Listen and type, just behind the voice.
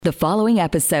The following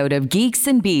episode of Geeks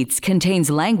and Beats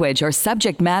contains language or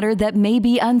subject matter that may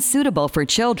be unsuitable for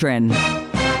children.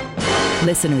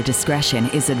 Listener discretion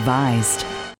is advised.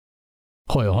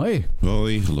 Hoi hoi.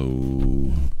 Hoi,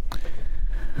 hello.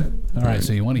 All right,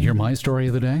 so you want to hear my story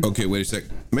of the day? Okay, wait a sec.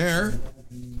 Mare?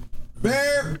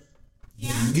 Mare?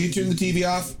 Yeah? Can you turn the TV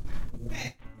off?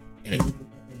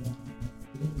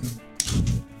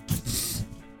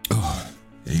 Oh,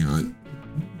 hang on.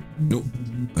 Nope,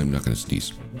 I'm not going to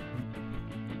sneeze.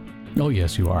 Oh,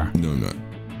 yes, you are. No, I'm not.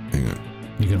 Hang on.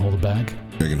 You can hold it back?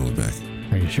 I can hold it back.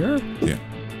 Are you sure? Yeah.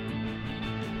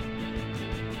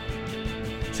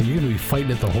 So you're going to be fighting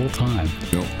it the whole time?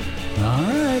 No. All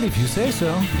right, if you say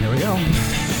so. Here we go.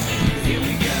 Here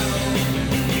we go.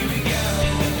 Here we go.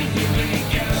 Here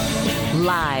we go.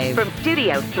 Live from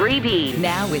Studio 3B,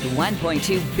 now with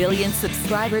 1.2 billion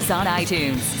subscribers on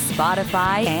iTunes,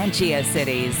 Spotify, and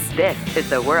GeoCities. This is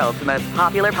the world's most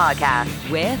popular podcast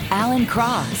with Alan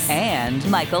Cross and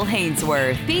Michael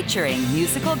Hainsworth, featuring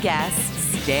musical guest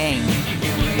Sting.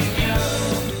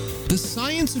 The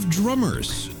science of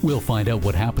drummers. We'll find out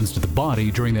what happens to the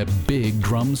body during that big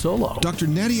drum solo. Dr.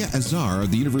 Nadia Azar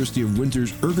of the University of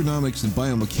Windsor's Ergonomics and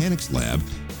Biomechanics Lab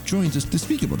joins us to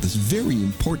speak about this very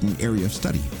important area of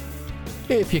study.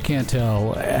 If you can't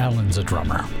tell, Alan's a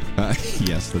drummer.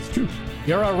 Yes, that's true.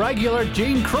 You're a regular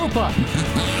Gene Krupa.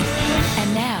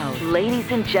 And now, ladies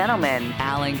and gentlemen,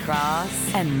 Alan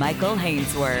Cross and Michael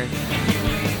Hainsworth.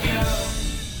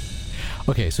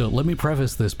 Okay, so let me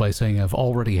preface this by saying I've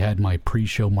already had my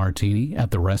pre-show martini at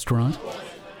the restaurant,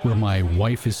 where my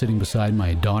wife is sitting beside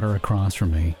my daughter across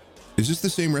from me. Is this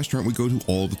the same restaurant we go to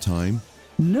all the time?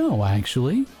 No,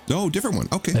 actually. Oh, different one.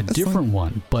 Okay, A different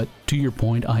one. But to your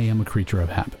point, I am a creature of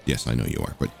habit. Yes, I know you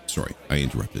are, but sorry, I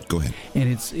interrupted. Go ahead. And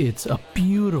it's a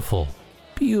beautiful,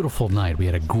 beautiful night. We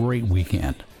had a great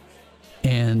weekend.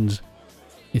 And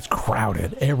it's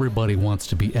crowded. Everybody wants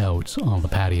to be out on the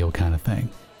patio kind of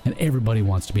thing. And everybody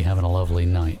wants to be having a lovely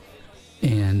night.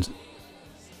 And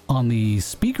on the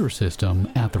speaker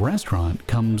system at the restaurant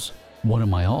comes one of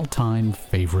my all-time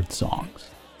favorite songs.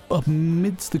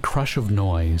 Amidst the crush of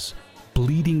noise,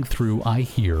 bleeding through, I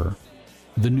hear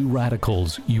the New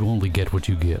Radicals, You Only Get What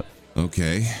You Give.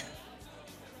 Okay.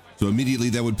 So immediately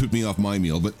that would put me off my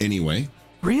meal, but anyway.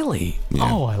 Really? Yeah.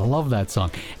 Oh, I love that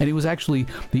song. And it was actually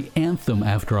the anthem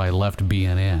after I left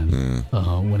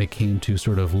BNN when it came to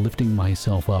sort of lifting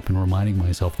myself up and reminding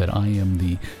myself that I am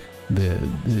the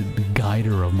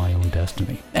guider of my own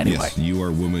destiny. Anyway. Yes, you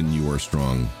are woman, you are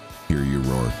strong. Hear your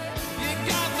roar.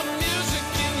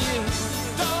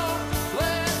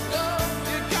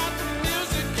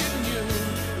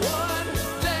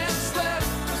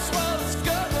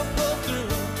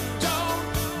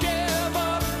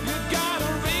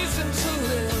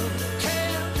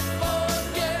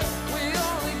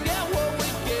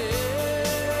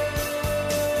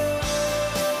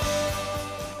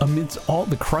 Amidst all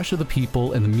the crush of the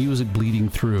people and the music bleeding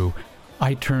through,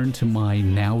 I turn to my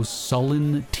now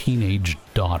sullen teenage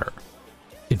daughter.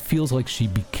 It feels like she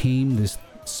became this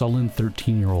sullen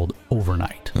 13-year-old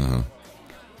overnight.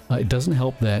 It doesn't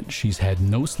help that she's had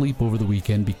no sleep over the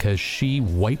weekend because she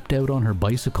wiped out on her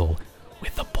bicycle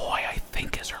with the boy I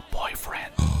think is her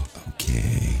boyfriend. Oh,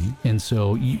 okay. And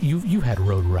so you've had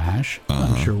road rash.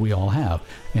 I'm sure we all have.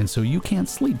 And so you can't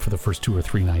sleep for the first 2 or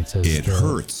 3 nights. It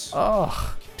hurts.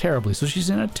 Oh, terribly. So she's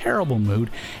in a terrible mood.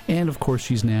 And of course,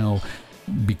 she's now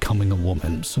becoming a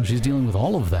woman. So she's dealing with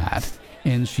all of that.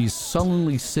 And she's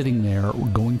sullenly sitting there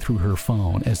going through her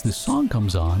phone as this song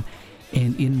comes on.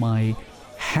 And in my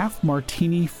half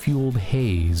martini fueled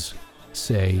haze,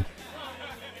 say,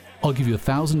 I'll give you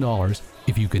 $1,000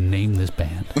 if you can name this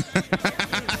band.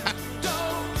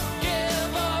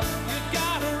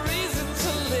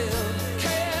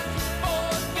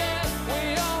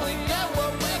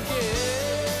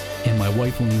 And my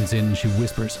wife leans in and she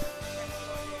whispers,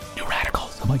 New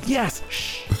Radicals. I'm like, yes.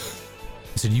 Shh.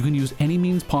 I said, you can use any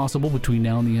means possible between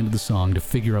now and the end of the song to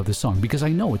figure out this song, because I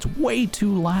know it's way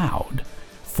too loud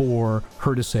for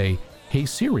her to say, hey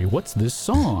Siri, what's this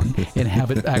song? And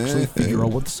have it actually figure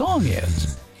out what the song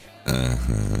is.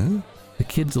 The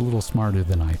kid's a little smarter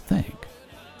than I think,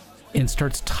 and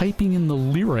starts typing in the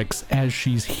lyrics as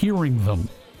she's hearing them.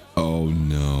 Oh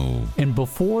no. And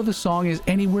before the song is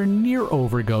anywhere near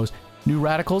over, it goes, New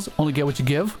Radicals, only get what you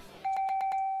give.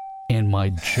 And my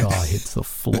jaw hits the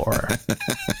floor.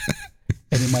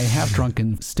 And in my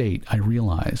half-drunken state, I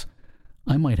realize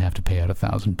I might have to pay out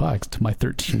 $1,000 to my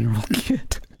 13-year-old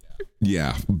kid.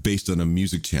 Yeah, based on a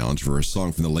music challenge for a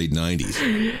song from the late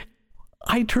 90s.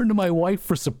 I turn to my wife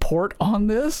for support on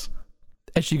this,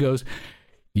 and she goes,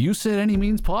 You said any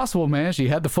means possible, man. She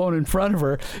had the phone in front of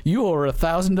her. You owe her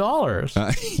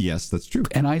 $1,000. Yes, that's true.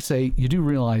 And I say, you do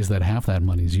realize that half that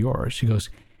money is yours. She goes,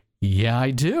 yeah,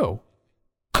 I do.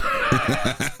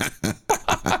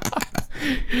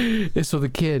 So the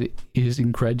kid is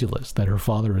incredulous that her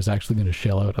father is actually going to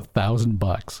shell out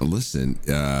 $1,000. Listen,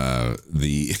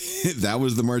 that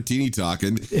was the martini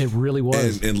talking. It really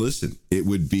was. And listen, it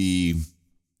would be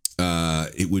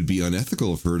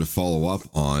unethical of her to follow up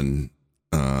on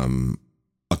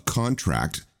a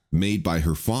contract made by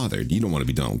her father. You don't want to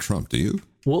be Donald Trump, do you?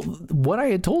 Well, what I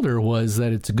had told her was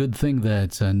that it's a good thing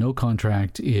that no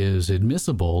contract is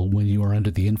admissible when you are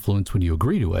under the influence when you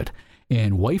agree to it.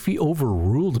 And wifey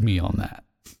overruled me on that.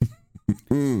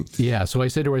 Yeah, so I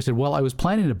said to her, well, I was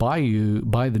planning to buy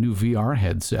the new VR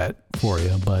headset for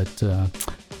you, but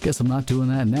guess I'm not doing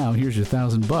that now. Here's your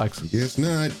 $1,000. Guess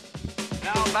not.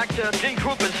 Now back to King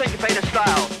Croup and syncopated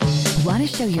style. Want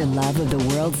to show your love of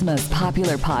the world's most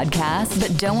popular podcast,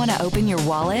 but don't want to open your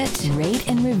wallet? Rate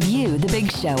and review The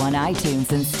Big Show on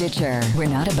iTunes and Stitcher. We're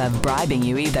not above bribing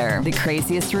you either. The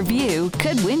craziest review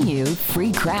could win you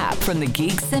free crap from the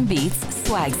Geeks and Beats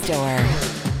swag store.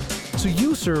 So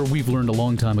you, sir, we've learned a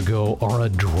long time ago, are a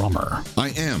drummer. I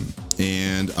am,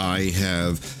 and I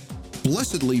have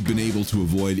blessedly been able to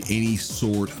avoid any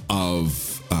sort of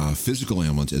physical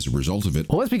ailments as a result of it.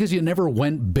 Well, that's because you never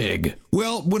went big.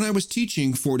 Well, when I was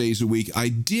teaching 4 days a week, I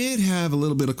did have a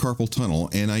little bit of carpal tunnel,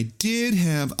 and I did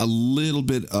have a little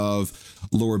bit of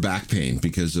lower back pain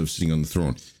because of sitting on the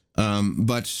throne.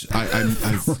 But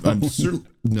I'm certain.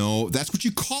 No, that's what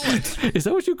you call it. Is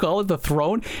that what you call it? The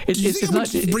throne? Do you think I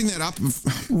would bring that up?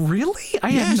 Really?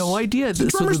 I had no idea. It's a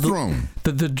drummer's throne.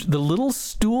 The little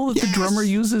stool that the drummer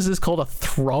uses is called a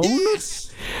throne?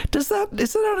 Yes. Isn't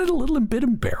that a little bit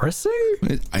embarrassing?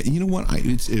 You know what?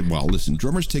 Well, listen,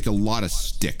 drummers take a lot of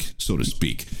stick, so to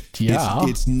speak. Yeah.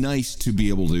 It's nice to be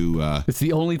able to... it's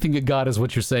the only thing you got is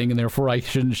what you're saying, and therefore I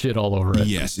shouldn't shit all over it.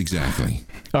 Yes, exactly.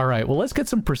 All right, well, let's get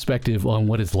some perspective on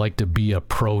what it's like to be a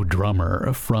pro drummer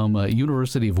from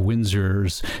University of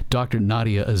Windsor's Dr.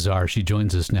 Nadia Azar. She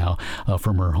joins us now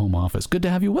from her home office. Good to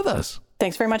have you with us.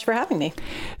 Thanks very much for having me.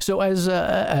 So as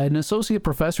an associate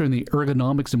professor in the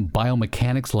ergonomics and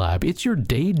biomechanics lab, it's your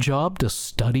day job to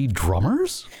study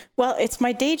drummers? Well, it's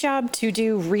my day job to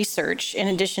do research in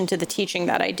addition to the teaching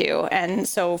that I do. And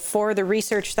so for the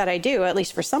research that I do, at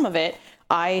least for some of it,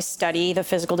 I study the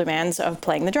physical demands of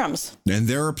playing the drums. And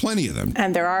there are plenty of them.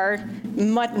 And there are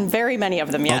very many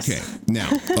of them, yes. Okay,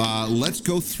 now let's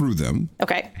go through them.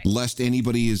 Okay. Lest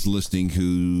anybody is listening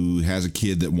who has a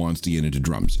kid that wants to get into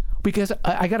drums. Because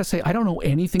I got to say, I don't know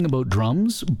anything about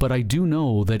drums, but I do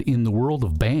know that in the world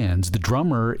of bands, the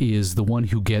drummer is the one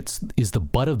who is the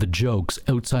butt of the jokes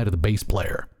outside of the bass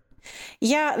player.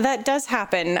 Yeah, that does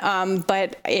happen.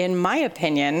 But in my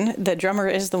opinion, the drummer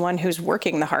is the one who's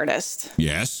working the hardest.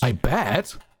 Yes. I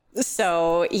bet.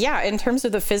 So, yeah, in terms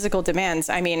of the physical demands,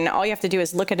 I mean, all you have to do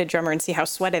is look at a drummer and see how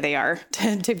sweaty they are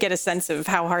to get a sense of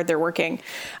how hard they're working.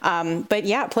 But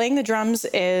yeah, playing the drums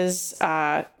is,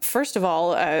 first of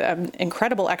all, an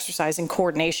incredible exercise in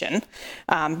coordination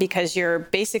because you're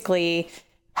basically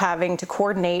having to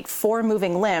coordinate 4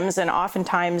 moving limbs, and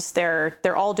oftentimes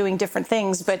they're all doing different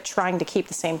things, but trying to keep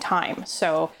the same time.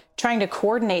 So trying to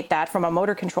coordinate that from a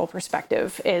motor control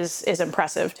perspective is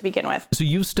impressive to begin with. So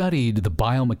you studied the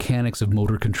biomechanics of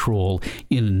motor control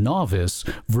in a novice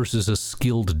versus a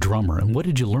skilled drummer. And what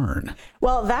did you learn?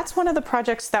 Well, that's one of the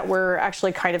projects that we're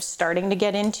actually kind of starting to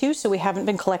get into. So we haven't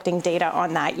been collecting data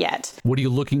on that yet. What are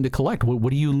you looking to collect?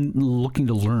 What are you looking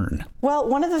to learn? Well,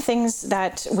 one of the things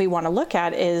that we want to look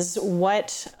at is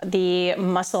what the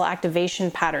muscle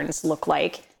activation patterns look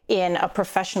like in a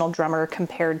professional drummer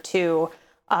compared to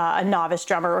a novice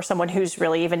drummer or someone who's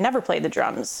really even never played the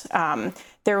drums.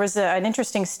 There was an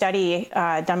interesting study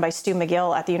done by Stu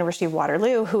McGill at the University of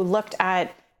Waterloo who looked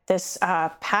at this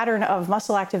pattern of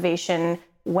muscle activation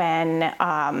when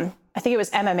I think it was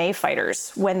MMA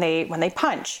fighters when they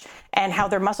punch, and how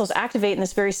their muscles activate in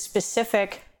this very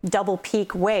specific double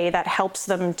peak way that helps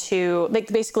them to, like,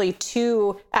 basically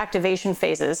 2 activation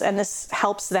phases, and this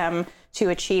helps them to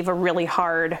achieve a really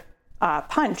hard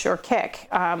punch or kick.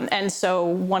 And so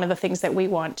one of the things that we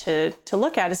want to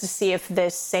look at is to see if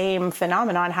this same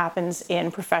phenomenon happens in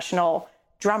professional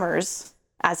drummers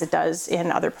as it does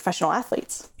in other professional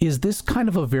athletes. Is this kind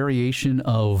of a variation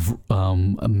of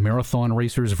marathon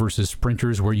racers versus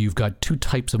sprinters, where you've got 2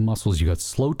 types of muscles? You've got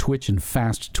slow twitch and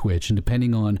fast twitch, and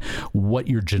depending on what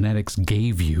your genetics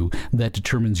gave you, that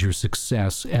determines your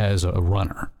success as a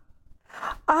runner?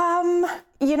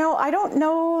 I don't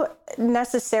know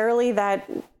necessarily that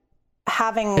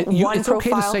having one it's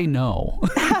profile. okay to say no.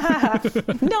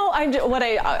 No,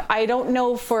 I don't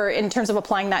know in terms of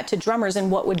applying that to drummers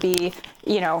and what would be,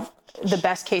 the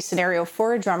best case scenario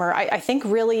for a drummer. I think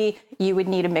really you would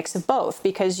need a mix of both,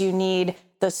 because you need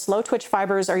the slow twitch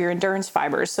fibers or your endurance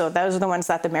fibers. So those are the ones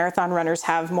that the marathon runners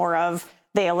have more of.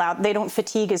 They don't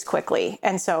fatigue as quickly.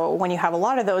 And so when you have a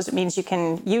lot of those, it means you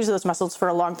can use those muscles for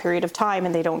a long period of time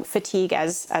and they don't fatigue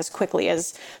as quickly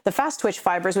as the fast twitch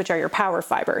fibers, which are your power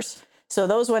fibers. So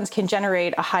those ones can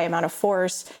generate a high amount of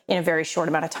force in a very short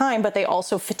amount of time, but they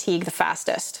also fatigue the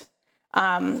fastest.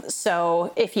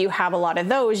 So if you have a lot of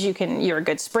those, you're a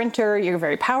good sprinter, you're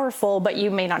very powerful, but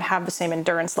you may not have the same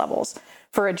endurance levels.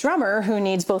 For a drummer who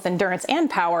needs both endurance and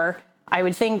power, I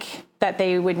would think that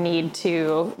they would need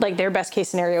to, their best case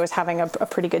scenario is having a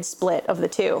pretty good split of the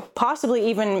two, possibly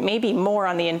even maybe more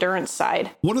on the endurance side.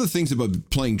 One of the things about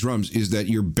playing drums is that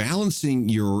you're balancing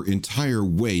your entire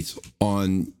weight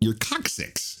on your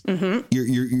coccyx. Mm-hmm.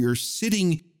 You're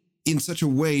sitting in such a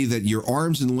way that your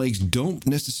arms and legs don't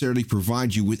necessarily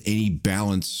provide you with any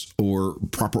balance or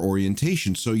proper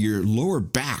orientation. So your lower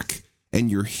back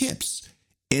and your hips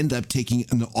end up taking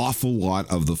an awful lot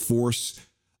of the force,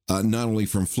 not only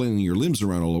from flailing your limbs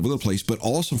around all over the place, but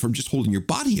also from just holding your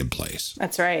body in place.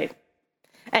 That's right.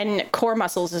 And core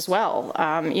muscles as well,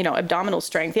 abdominal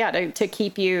strength, to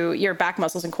keep your back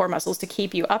muscles and core muscles to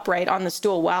keep you upright on the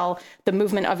stool while the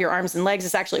movement of your arms and legs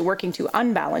is actually working to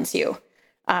unbalance you.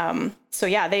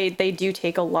 They do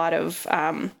take a lot of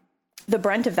the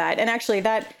brunt of that. And actually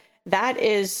that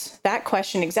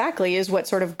question exactly is what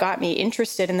sort of got me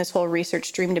interested in this whole research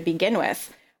stream to begin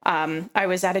with. I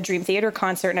was at a Dream Theater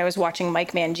concert and I was watching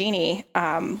Mike Mangini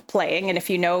playing. And if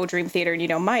you know Dream Theater and you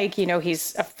know Mike,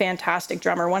 he's a fantastic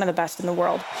drummer, one of the best in the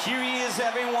world. Here he is,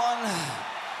 everyone.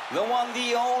 The one,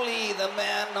 the only, the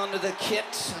man under the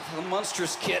kit, the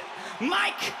monstrous kit,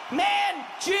 Mike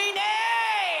Mangini!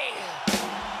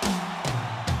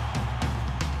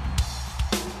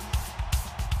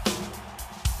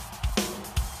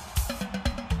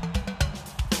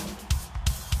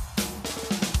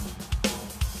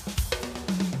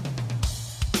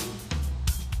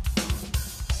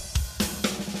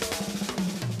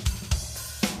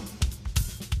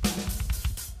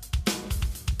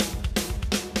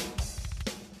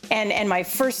 And my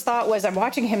first thought was, I'm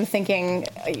watching him thinking,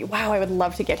 wow, I would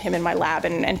love to get him in my lab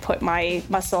and put my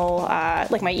muscle, my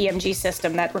EMG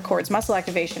system that records muscle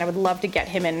activation. I would love to get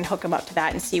him in and hook him up to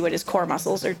that and see what his core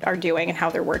muscles are doing and how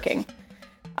they're working.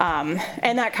 And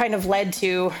that kind of led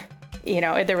to,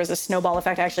 there was a snowball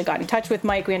effect. I actually got in touch with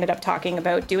Mike. We ended up talking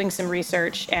about doing some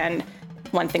research, and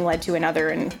one thing led to another.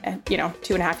 And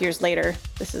 2.5 years later,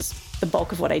 this is the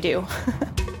bulk of what I do.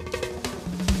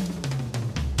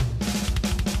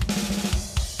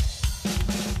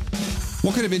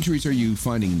 What kind of injuries are you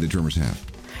finding the drummers have?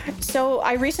 So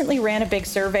I recently ran a big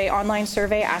online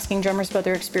survey, asking drummers about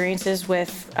their experiences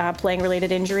with playing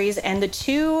related injuries. And the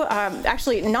two,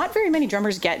 actually not very many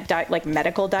drummers get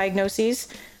medical diagnoses.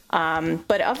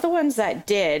 But of the ones that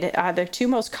did, the two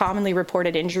most commonly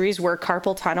reported injuries were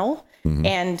carpal tunnel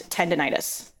and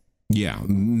tendonitis. Yeah,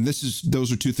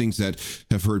 those are two things that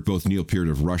have hurt both Neil Peart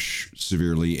of Rush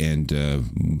severely and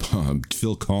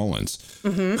Phil Collins,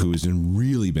 who is in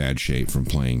really bad shape from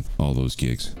playing all those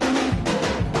gigs.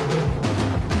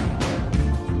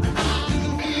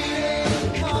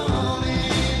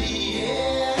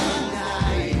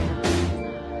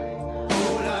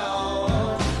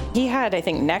 He had, I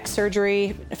think, neck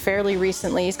surgery fairly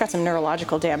recently. He's got some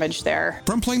neurological damage there.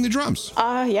 From playing the drums?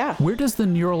 Yeah. Where does the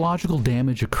neurological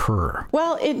damage occur?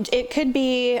 Well, it could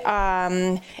be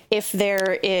if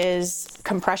there is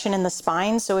compression in the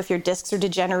spine. So if your discs are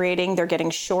degenerating, they're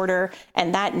getting shorter,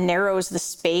 and that narrows the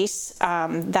space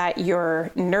that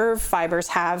your nerve fibers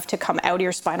have to come out of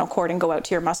your spinal cord and go out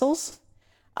to your muscles.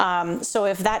 So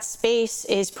if that space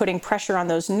is putting pressure on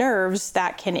those nerves,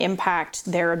 that can impact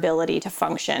their ability to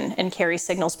function and carry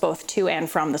signals both to and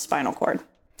from the spinal cord.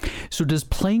 So does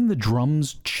playing the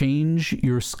drums change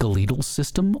your skeletal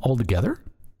system altogether?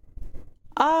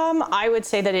 I would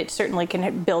say that it certainly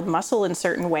can build muscle in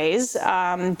certain ways.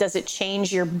 Does it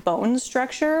change your bone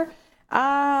structure?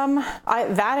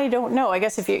 I don't know. I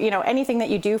guess if anything that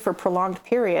you do for prolonged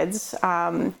periods,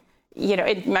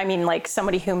 like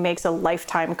somebody who makes a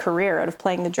lifetime career out of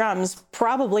playing the drums,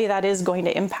 probably that is going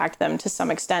to impact them to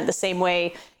some extent. The same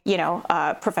way,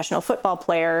 a professional football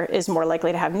player is more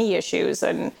likely to have knee issues,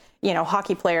 and,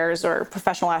 hockey players or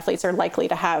professional athletes are likely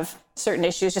to have certain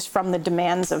issues just from the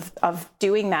demands of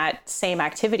doing that same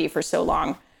activity for so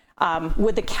long.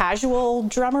 Would the casual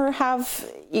drummer have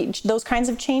those kinds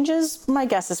of changes? My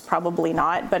guess is probably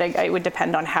not, but it would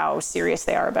depend on how serious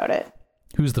they are about it.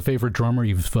 Who's the favorite drummer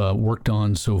you've worked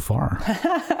on so far?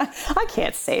 I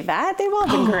can't say that. They've all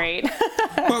been great.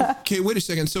 Okay, wait a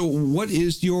second. So what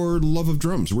is your love of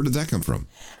drums? Where did that come from?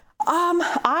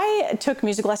 I took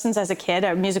music lessons as a kid.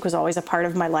 Music was always a part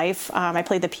of my life. I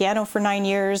played the piano for 9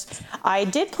 years. I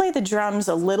did play the drums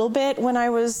a little bit when I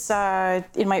was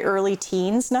in my early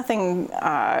teens. Nothing,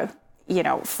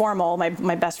 formal.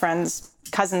 My best friend's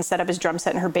cousin set up his drum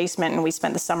set in her basement, and we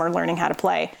spent the summer learning how to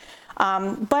play.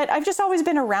 But I've just always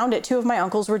been around it. 2 of my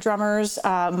uncles were drummers.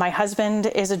 My husband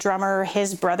is a drummer.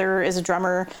 His brother is a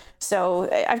drummer. So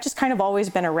I've just kind of always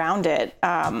been around it.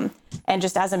 And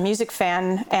just as a music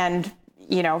fan, and,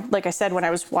 like I said, when I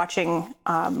was watching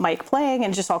Mike playing,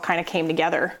 and just all kind of came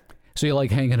together. So you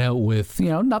like hanging out with,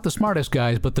 not the smartest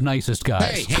guys, but the nicest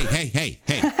guys. Hey.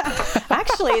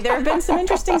 Actually, there have been some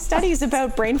interesting studies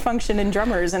about brain function in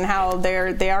drummers and how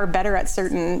they are better at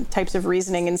certain types of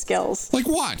reasoning and skills. Like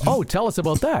what? Oh, tell us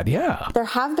about that. Yeah. There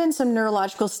have been some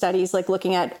neurological studies, like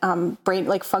looking at brain,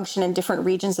 like function in different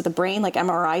regions of the brain, like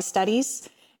MRI studies.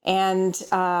 And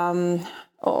I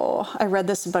read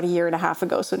this about 1.5 years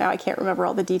ago, so now I can't remember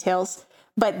all the details.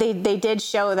 But they did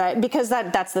show that, because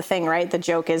that's the thing, right? The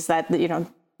joke is that,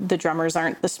 the drummers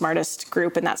aren't the smartest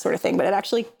group and that sort of thing. But it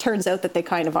actually turns out that they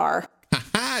kind of are.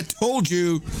 I told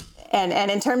you. And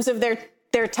in terms of their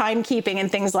timekeeping and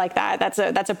things like that,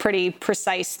 that's a pretty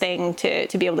precise thing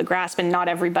to be able to grasp. And not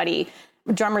everybody,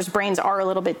 drummers' brains are a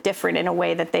little bit different in a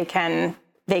way that they can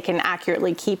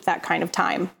accurately keep that kind of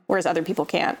time, whereas other people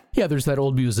can't. Yeah, there's that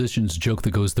old musician's joke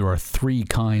that goes, there are 3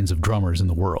 kinds of drummers in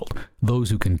the world: those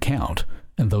who can count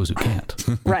and those who can't.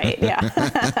 Right,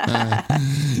 yeah.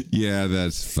 Yeah,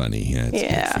 that's funny.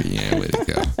 Yeah, way to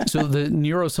go. So the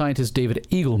neuroscientist David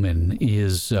Eagleman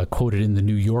is quoted in The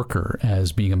New Yorker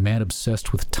as being a man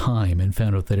obsessed with time, and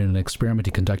found out that in an experiment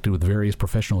he conducted with various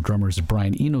professional drummers at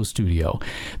Brian Eno's studio,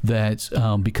 that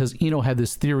because Eno had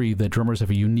this theory that drummers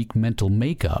have a unique mental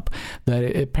makeup, that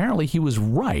apparently he was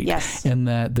right. Yes. And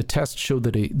that the test showed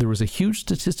that there was a huge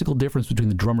statistical difference between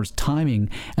the drummer's timing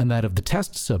and that of the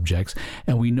test subjects.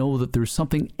 And we know that there's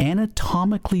something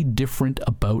anatomically different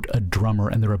about a drummer,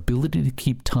 and their ability to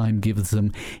keep time gives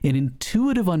them an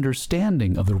intuitive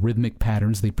understanding of the rhythmic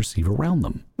patterns they perceive around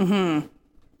them. Mm-hmm. And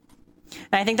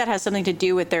I think that has something to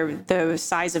do with the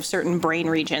size of certain brain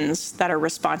regions that are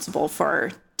responsible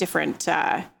for different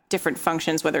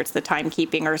functions, whether it's the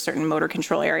timekeeping or a certain motor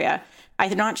control area.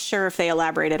 I'm not sure if they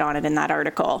elaborated on it in that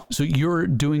article. So you're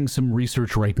doing some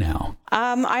research right now.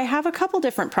 I have a couple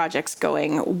different projects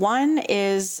going. One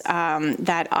is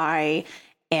that I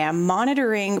am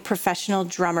monitoring professional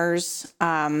drummers.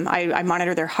 I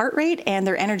monitor their heart rate and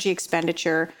their energy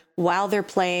expenditure while they're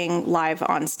playing live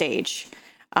on stage.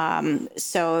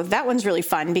 So that one's really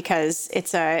fun because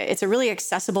it's a really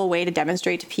accessible way to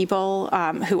demonstrate to people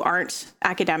who aren't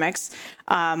academics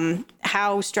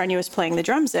how strenuous playing the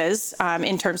drums is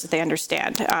in terms that they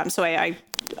understand. So I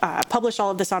publish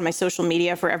all of this on my social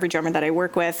media for every drummer that I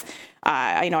work with.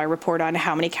 I report on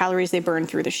how many calories they burned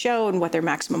through the show and what their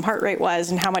maximum heart rate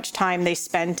was and how much time they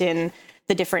spent in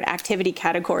the different activity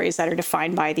categories that are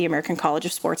defined by the American College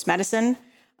of Sports Medicine.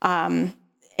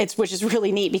 Which is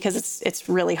really neat because it's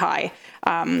really high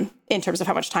in terms of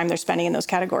how much time they're spending in those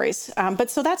categories. But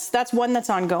so that's one that's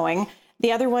ongoing.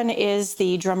 The other one is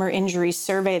the drummer injury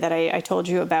survey that I told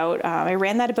you about. I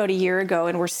ran that about 1 year ago,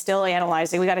 and we're still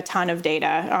analyzing. We got a ton of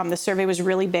data. The survey was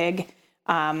really big.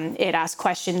 It asked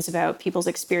questions about people's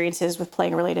experiences with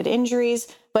playing-related injuries,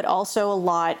 but also a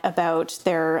lot about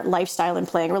their lifestyle and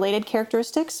playing-related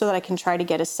characteristics, so that I can try to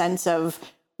get a sense of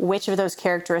which of those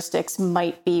characteristics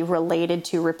might be related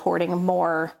to reporting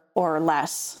more or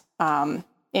less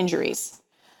injuries.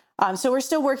 So we're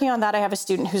still working on that. I have a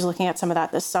student who's looking at some of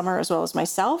that this summer, as well as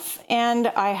myself. And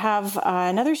I have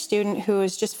another student who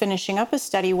is just finishing up a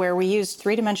study where we used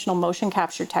 3-dimensional motion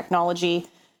capture technology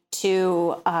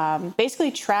to basically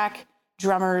track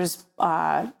drummers'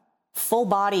 full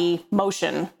body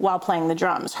motion while playing the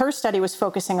drums. Her study was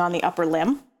focusing on the upper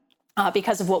limb,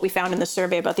 because of what we found in the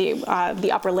survey about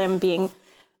the upper limb being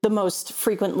the most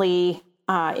frequently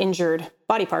injured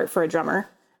body part for a drummer.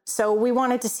 So we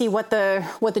wanted to see what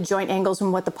the joint angles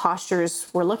and what the postures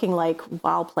were looking like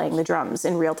while playing the drums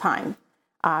in real time.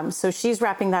 So she's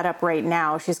wrapping that up right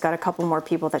now. She's got a couple more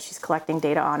people that she's collecting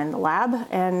data on in the lab,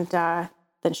 and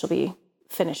then she'll be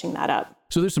finishing that up.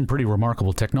 So there's some pretty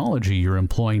remarkable technology you're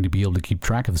employing to be able to keep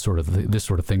track of this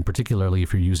sort of thing, particularly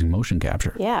if you're using motion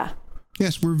capture. Yeah.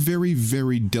 Yes, we're very,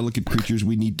 very delicate creatures.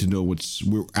 We need to know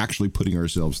we're actually putting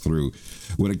ourselves through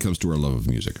when it comes to our love of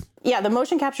music. Yeah, the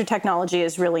motion capture technology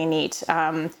is really neat.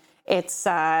 There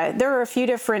are a few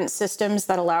different systems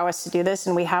that allow us to do this,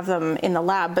 and we have them in the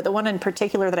lab. But the one in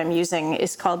particular that I'm using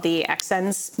is called the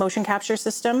XSense motion capture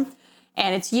system.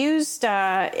 And it's used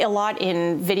a lot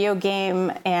in video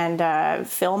game and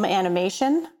film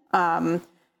animation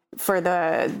for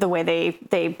the way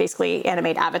they basically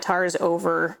animate avatars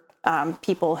over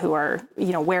people who are,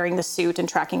 wearing the suit and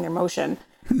tracking their motion.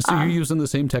 So you're using the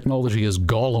same technology as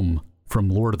Gollum from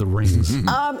Lord of the Rings.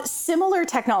 Similar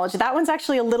technology. That one's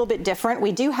actually a little bit different.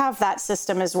 We do have that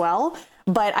system as well,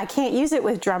 but I can't use it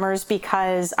with drummers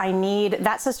because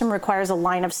that system requires a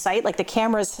line of sight. Like the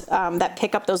cameras that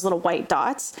pick up those little white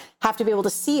dots have to be able to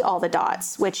see all the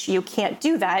dots, which you can't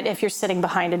do that if you're sitting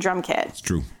behind a drum kit. It's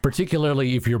true.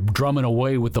 Particularly if you're drumming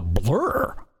away with the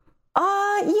blur.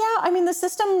 Yeah, I mean, the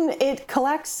system, it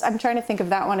collects, I'm trying to think of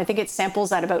that one. I think it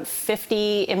samples at about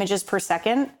 50 images per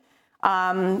second,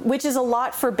 which is a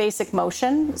lot for basic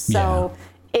motion. So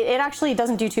it actually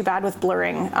doesn't do too bad with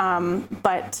blurring.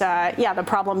 But the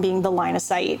problem being the line of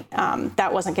sight,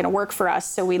 that wasn't going to work for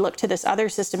us. So we looked to this other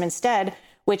system instead,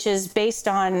 which is based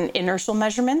on inertial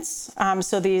measurements.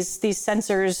 So these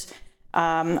sensors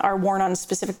are worn on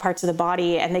specific parts of the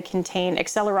body, and they contain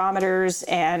accelerometers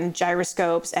and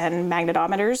gyroscopes and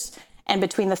magnetometers. And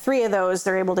between the three of those,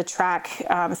 they're able to track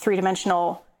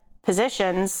three-dimensional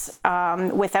positions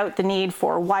without the need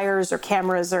for wires or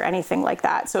cameras or anything like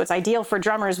that. So it's ideal for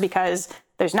drummers because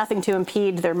there's nothing to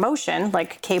impede their motion,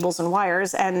 like cables and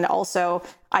wires. And also,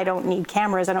 I don't need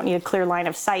cameras. I don't need a clear line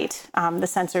of sight. The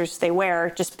sensors they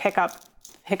wear just pick up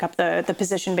the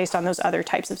position based on those other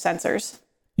types of sensors.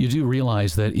 You do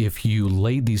realize that if you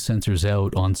laid these sensors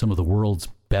out on some of the world's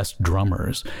best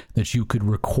drummers, that you could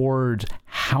record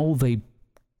how they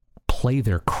play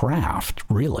their craft,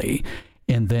 really,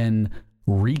 and then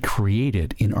recreate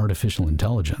it in artificial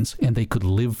intelligence, and they could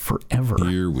live forever.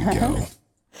 Here we go.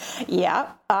 Yeah,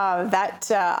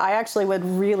 I actually would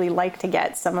really like to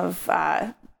get some of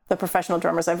the professional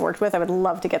drummers I've worked with. I would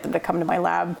love to get them to come to my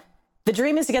lab. The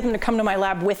dream is to get them to come to my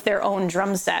lab with their own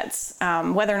drum sets.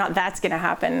 Whether or not that's going to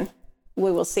happen,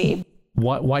 we will see.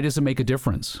 Why does it make a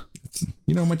difference?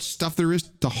 You know how much stuff there is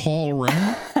to haul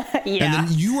around? Yeah. And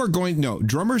then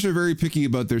drummers are very picky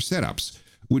about their setups,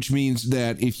 which means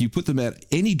that if you put them at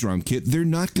any drum kit, they're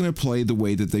not going to play the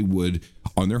way that they would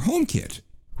on their home kit.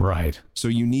 Right. So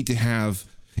you need to have,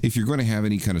 if you're going to have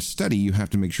any kind of study, you have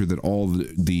to make sure that all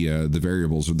the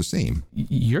variables are the same.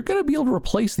 You're going to be able to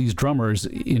replace these drummers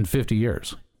in 50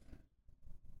 years.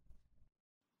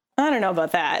 I don't know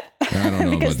about that. I don't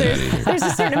know because about that either. There's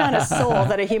a certain amount of soul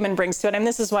that a human brings to it. And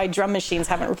this is why drum machines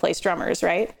haven't replaced drummers,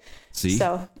 right? See?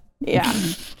 So, yeah.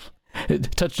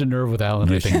 It touched a nerve with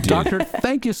Alan, I think. Doctor,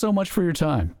 thank you so much for your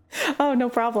time. Oh, no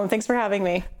problem. Thanks for having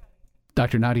me.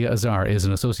 Dr. Nadia Azar is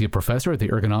an associate professor at the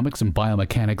Ergonomics and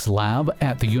Biomechanics Lab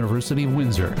at the University of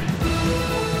Windsor.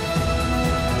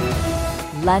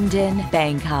 London,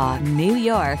 Bangkok, New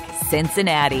York,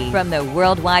 Cincinnati. From the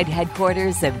worldwide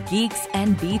headquarters of Geeks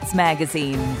and Beats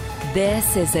magazine,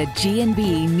 this is a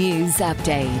G&B News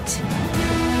Update.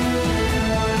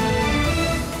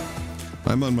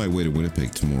 I'm on my way to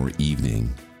Winnipeg tomorrow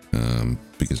evening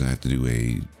because I have to do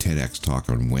a TEDx talk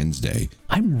on Wednesday.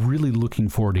 I'm really looking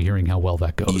forward to hearing how well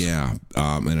that goes. Yeah,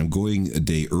 and I'm going a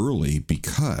day early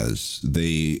because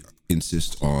they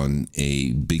insist on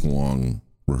a big, long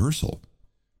rehearsal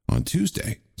on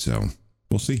Tuesday. So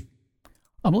we'll see.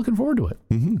 I'm looking forward to it.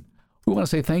 Mm-hmm. We want to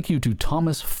say thank you to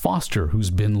Thomas Foster,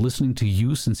 who's been listening to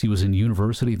you since he was in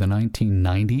university in the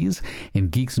 1990s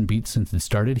and Geeks and Beats since it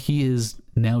started. He is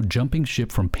now jumping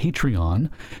ship from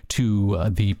Patreon to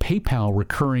the PayPal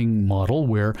recurring model,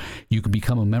 where you can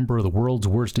become a member of the World's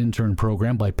Worst Intern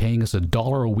program by paying us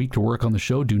 $1 a week to work on the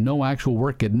show, do no actual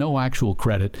work, get no actual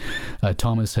credit.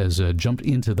 Thomas has jumped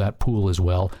into that pool as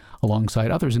well,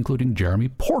 alongside others, including Jeremy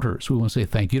Porters. We want to say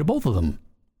thank you to both of them.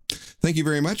 Thank you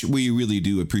very much. We really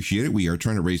do appreciate it. We are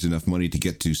trying to raise enough money to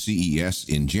get to CES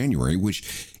in January,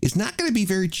 which is not going to be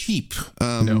very cheap.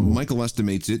 No. Michael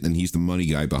estimates it, and he's the money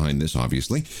guy behind this,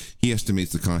 obviously. He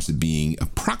estimates the cost of being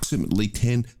approximately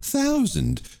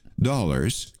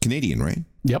 $10,000 Canadian, right?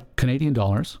 Yep, Canadian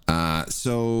dollars.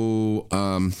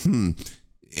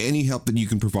 Any help that you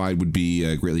can provide would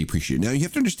be greatly appreciated. Now, you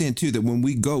have to understand, too, that when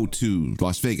we go to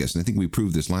Las Vegas, and I think we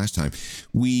proved this last time,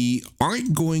 we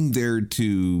aren't going there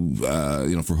to,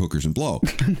 for hookers and blow.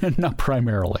 Not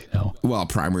primarily, no. Well,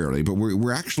 primarily, but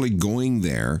we're actually going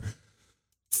there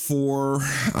for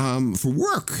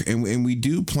work, and we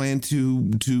do plan to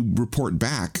report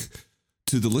back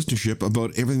to the listenership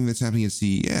about everything that's happening at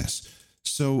CES.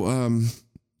 So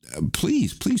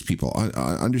please, people,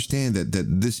 understand that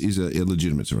this is a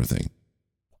illegitimate sort of thing.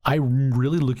 I'm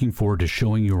really looking forward to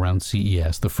showing you around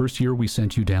CES. The first year we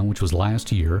sent you down, which was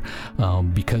last year,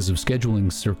 because of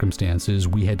scheduling circumstances,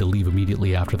 we had to leave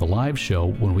immediately after the live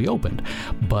show when we opened.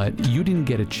 But you didn't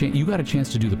get a chance. You got a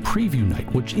chance to do the preview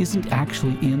night, which isn't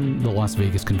actually in the Las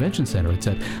Vegas Convention Center. It's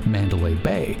at Mandalay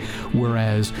Bay.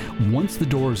 Whereas once the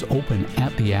doors open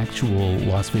at the actual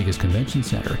Las Vegas Convention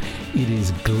Center, it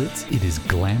is glitz, it is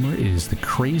glamour, it is the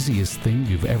craziest thing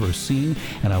you've ever seen.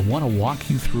 And I want to walk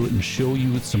you through it and show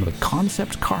you some of the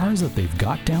concept cars that they've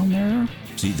got down there.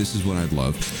 See, this is what I'd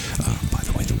love. By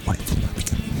the way, the wife will not be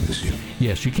coming this year.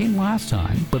 Yes, she came last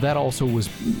time, but that also was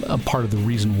a part of the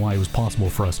reason why it was possible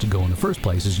for us to go in the first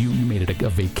place, is you made it a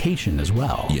vacation as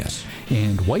well. Yes.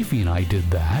 And Wifey and I did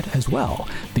that as well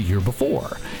the year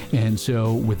before. And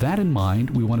so with that in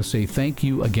mind, we want to say thank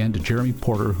you again to Jeremy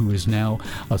Porter, who is now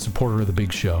a supporter of the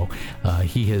big show.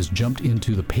 He has jumped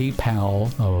into the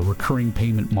PayPal recurring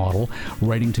payment model,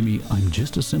 writing to me, "I'm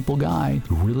just a simple guy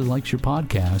who really likes your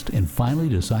podcast and finally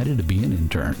decided to be an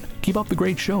intern. Keep up the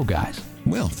great show, guys."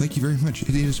 Well, thank you very much.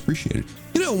 It is appreciated.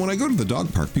 You know, when I go to the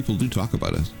dog park, people do talk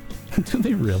about us. Do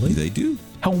they really? They do.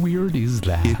 How weird is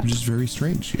that? It's just very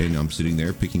strange. And I'm sitting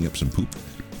there picking up some poop,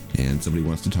 and somebody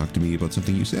wants to talk to me about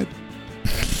something you said.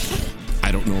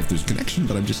 I don't know if there's a connection,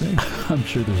 but I'm just saying. I'm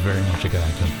sure there's very much a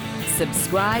connection.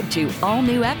 Subscribe to all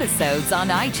new episodes on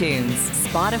iTunes,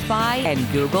 Spotify,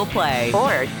 and Google Play.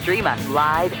 Or stream us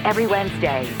live every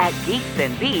Wednesday at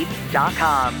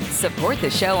geeksandbeats.com. Support the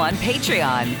show on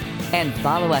Patreon. And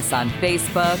follow us on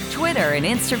Facebook, Twitter, and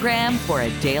Instagram for a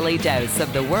daily dose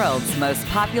of the world's most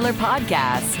popular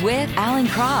podcasts with Alan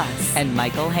Cross and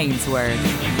Michael Hainsworth.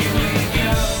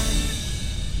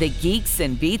 The Geeks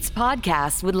and Beats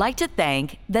podcast would like to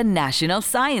thank the National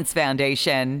Science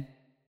Foundation.